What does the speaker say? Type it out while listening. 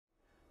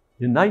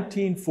In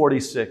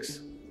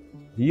 1946,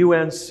 the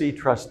UNC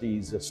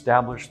trustees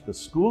established the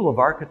School of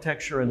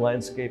Architecture and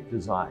Landscape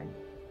Design,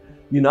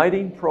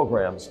 uniting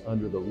programs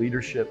under the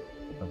leadership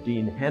of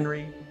Dean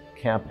Henry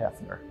Camp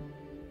Hefner.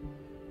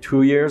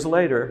 2 years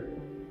later,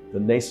 the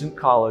nascent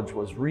college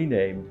was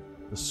renamed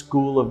the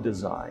School of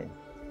Design.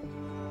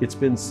 It's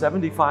been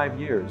 75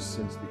 years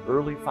since the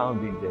early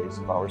founding days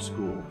of our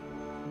school,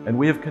 and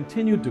we have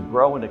continued to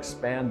grow and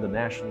expand the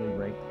nationally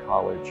ranked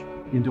college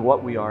into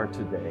what we are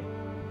today.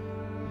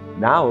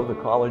 Now, the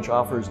college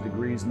offers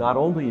degrees not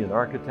only in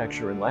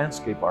architecture and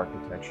landscape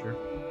architecture,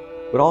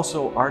 but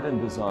also art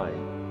and design,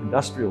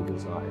 industrial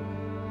design,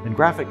 and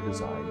graphic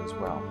design as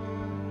well.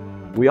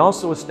 We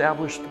also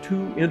established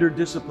 2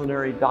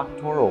 interdisciplinary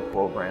doctoral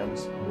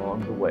programs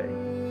along the way.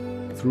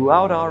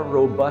 Throughout our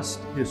robust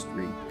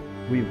history,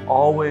 we've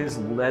always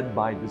led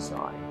by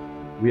design.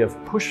 We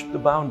have pushed the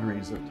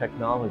boundaries of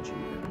technology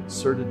and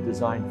inserted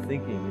design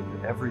thinking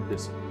into every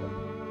discipline.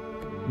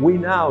 We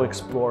now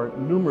explore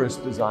numerous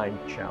design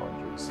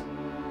challenges,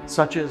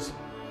 such as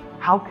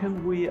how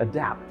can we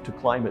adapt to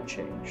climate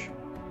change?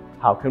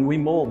 How can we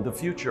mold the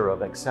future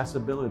of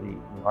accessibility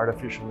and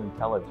artificial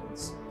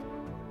intelligence?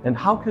 And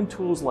how can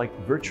tools like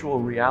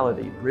virtual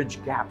reality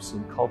bridge gaps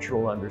in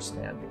cultural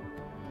understanding?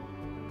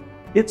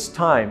 It's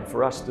time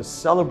for us to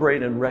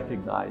celebrate and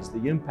recognize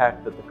the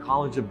impact that the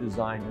College of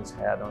Design has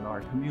had on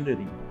our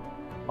community,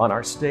 on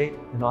our state,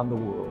 and on the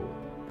world.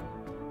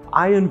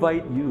 I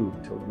invite you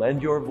to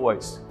lend your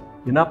voice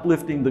in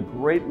uplifting the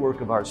great work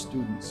of our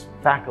students,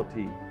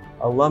 faculty,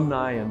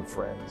 alumni, and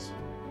friends.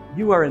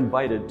 You are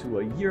invited to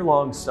a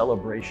year-long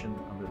celebration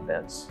of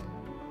events.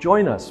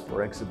 Join us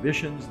for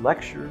exhibitions,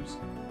 lectures,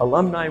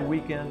 alumni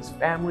weekends,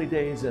 family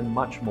days, and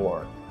much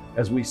more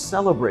as we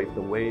celebrate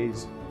the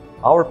ways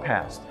our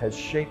past has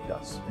shaped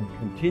us and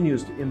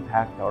continues to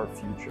impact our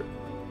future.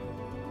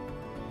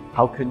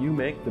 How can you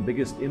make the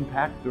biggest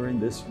impact during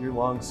this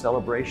year-long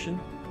celebration?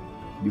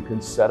 You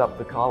can set up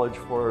the college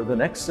for the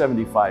next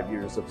 75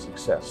 years of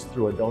success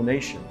through a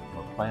donation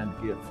or planned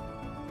gift.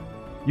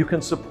 You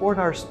can support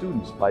our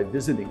students by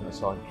visiting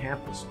us on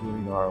campus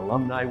during our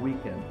alumni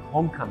weekend,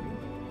 homecoming,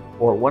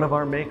 or one of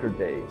our maker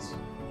days.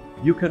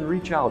 You can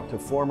reach out to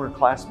former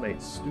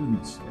classmates,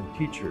 students, and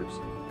teachers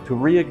to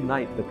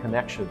reignite the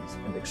connections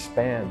and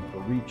expand the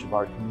reach of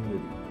our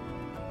community.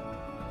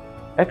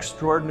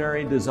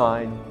 Extraordinary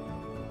design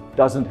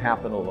doesn't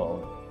happen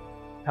alone.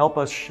 Help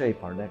us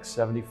shape our next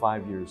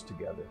 75 years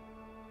together.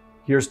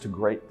 Here's to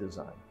great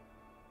design.